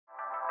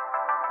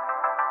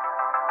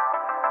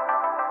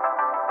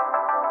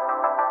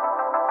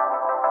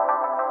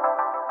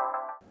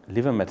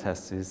liver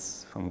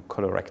metastases from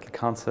colorectal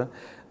cancer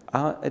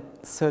are a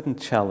certain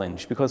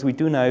challenge, because we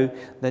do know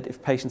that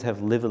if patients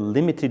have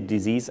liver-limited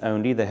disease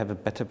only, they have a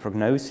better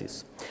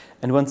prognosis.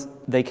 And once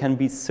they can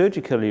be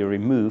surgically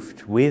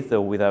removed with or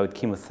without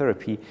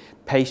chemotherapy,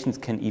 patients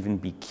can even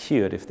be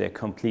cured if they're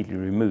completely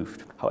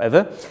removed.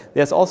 However,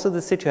 there's also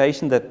the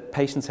situation that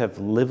patients have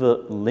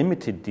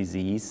liver-limited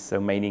disease,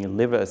 so meaning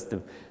liver as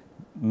the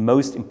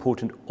most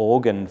important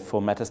organ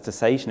for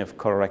metastasization of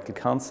colorectal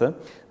cancer.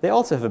 They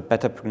also have a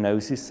better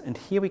prognosis, and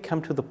here we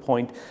come to the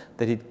point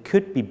that it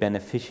could be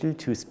beneficial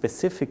to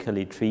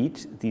specifically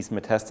treat these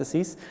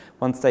metastases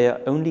once they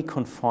are only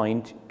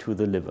confined to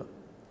the liver.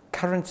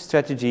 Current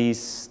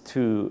strategies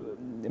to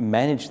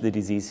manage the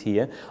disease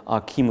here are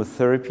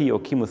chemotherapy or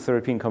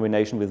chemotherapy in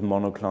combination with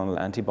monoclonal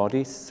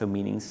antibodies, so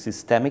meaning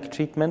systemic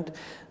treatment,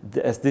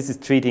 as this is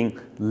treating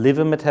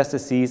liver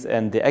metastases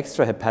and the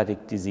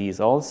extrahepatic disease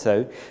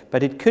also,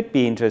 but it could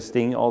be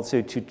interesting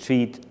also to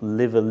treat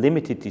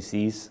liver-limited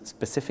disease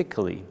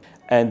specifically.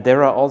 And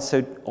there are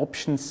also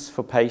options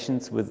for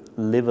patients with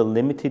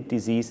liver-limited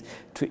disease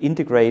to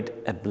integrate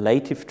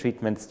ablative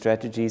treatment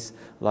strategies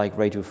like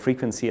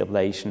radiofrequency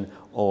ablation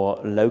or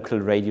local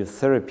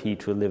radiotherapy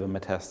to liver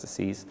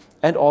metastases,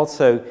 and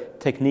also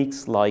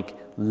techniques like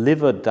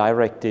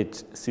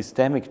liver-directed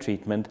systemic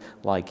treatment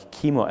like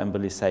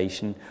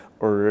chemoembolization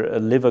or a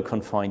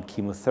liver-confined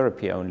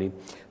chemotherapy only.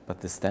 But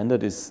the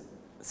standard is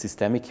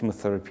systemic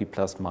chemotherapy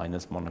plus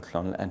minus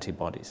monoclonal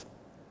antibodies.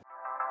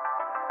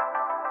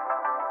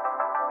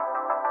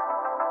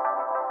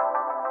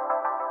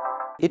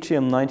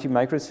 Yttrium-90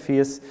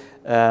 microspheres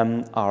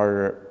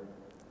are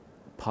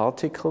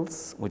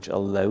particles which are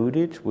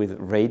loaded with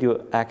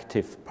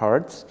radioactive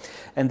parts,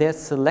 and they're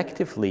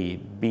selectively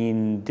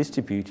being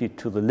distributed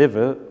to the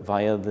liver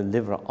via the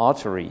liver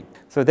artery.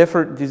 So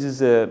therefore, this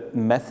is a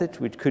method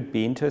which could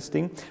be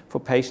interesting for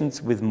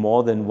patients with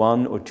more than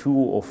 1 or 2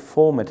 or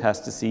 4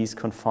 metastases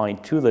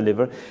confined to the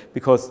liver,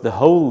 because the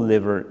whole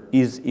liver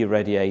is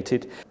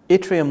irradiated.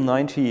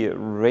 Yttrium-90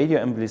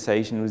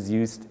 radioembolization was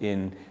used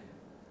in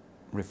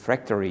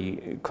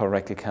refractory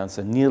colorectal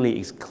cancer nearly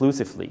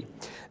exclusively.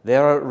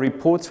 There are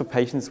reports for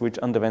patients which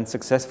underwent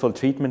successful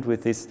treatment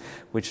with this,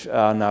 which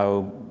are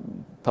now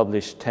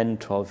published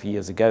 10-12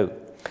 years ago.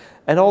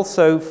 And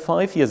also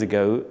 5 years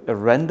ago, a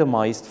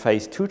randomized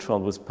phase 2 trial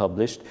was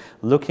published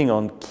looking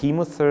on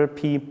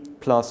chemotherapy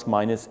plus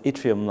minus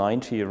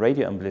yttrium-90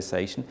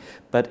 radioembolization,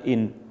 but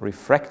in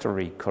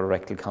refractory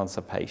colorectal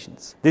cancer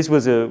patients. This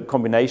was a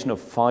combination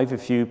of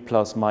 5-FU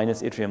plus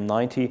minus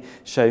yttrium-90,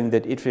 showing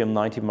that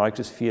yttrium-90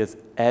 microspheres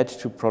add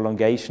to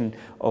prolongation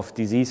of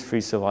disease-free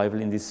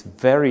survival in these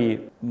very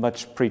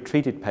much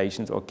pre-treated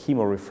patients or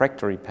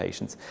chemo-refractory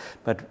patients.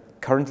 But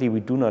currently, we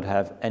do not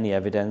have any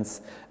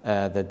evidence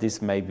that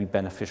this may be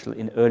beneficial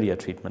in earlier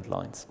treatment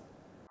lines.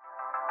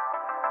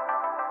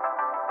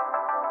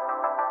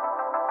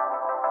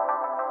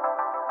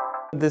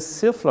 The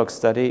SIRFLOX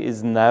study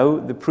is now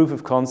the proof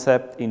of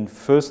concept in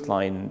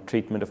first-line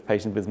treatment of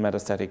patients with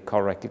metastatic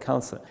colorectal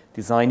cancer.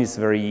 Design is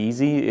very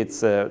easy.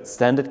 It's a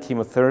standard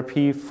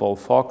chemotherapy,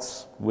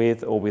 FOLFOX,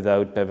 with or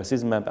without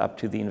bevacizumab, up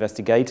to the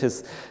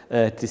investigator's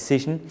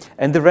decision.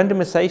 And the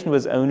randomization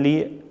was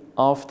only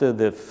after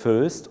the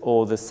first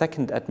or the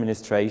second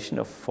administration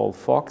of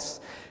FOLFOX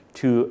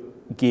to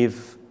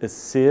give a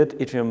SIRT,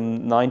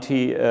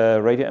 yttrium-90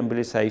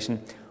 radioembolization,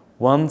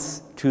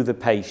 once to the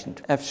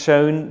patient. Have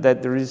shown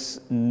that there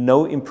is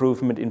no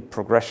improvement in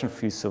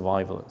progression-free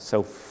survival.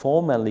 So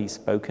formally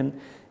spoken,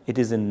 it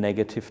is a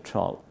negative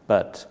trial.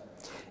 But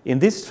in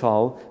this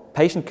trial,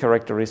 patient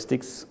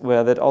characteristics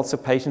were that also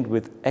patients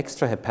with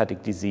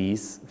extrahepatic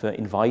disease were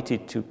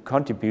invited to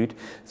contribute,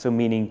 so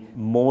meaning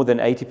more than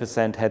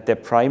 80% had their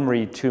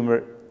primary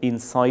tumor in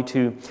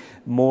situ,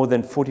 more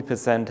than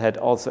 40% had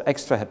also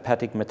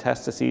extrahepatic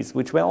metastases,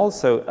 which were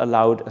also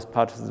allowed as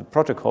part of the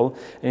protocol.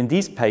 And in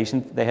these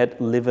patients, they had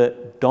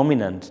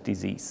liver-dominant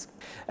disease.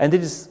 And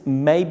it is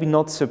maybe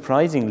not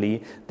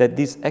surprisingly that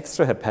these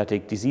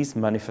extrahepatic disease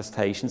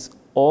manifestations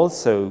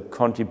also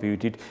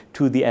contributed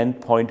to the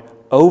endpoint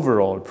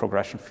overall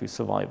progression-free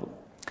survival.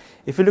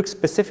 If we look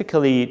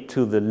specifically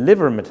to the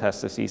liver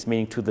metastases,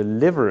 meaning to the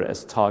liver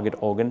as target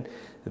organ,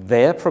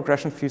 their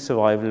progression-free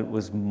survival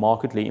was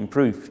markedly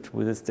improved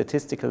with a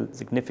statistically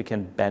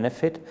significant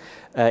benefit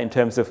in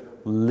terms of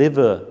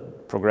liver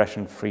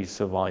progression-free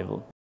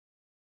survival.